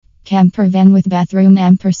camper van with bathroom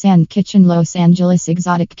 & kitchen. Los Angeles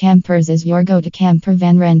Exotic Campers is your go-to camper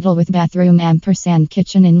van rental with bathroom &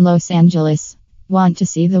 kitchen in Los Angeles. Want to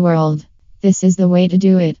see the world? This is the way to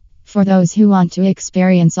do it. For those who want to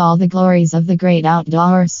experience all the glories of the great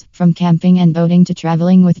outdoors, from camping and boating to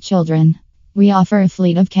traveling with children. We offer a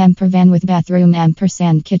fleet of camper van with bathroom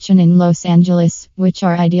 & kitchen in Los Angeles, which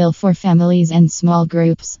are ideal for families and small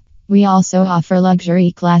groups. We also offer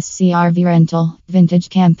luxury Class C RV rental, vintage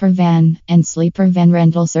camper van, and sleeper van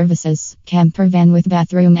rental services. Camper van with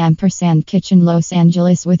bathroom & kitchen Los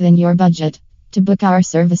Angeles within your budget. To book our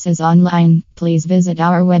services online, please visit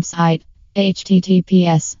our website,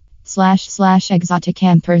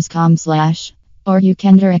 https://exoticcampers.com/ or you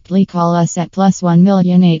can directly call us at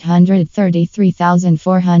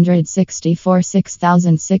 +1,833,464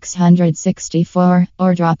 6664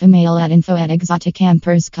 or drop a mail at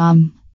info@exoticcampers.com.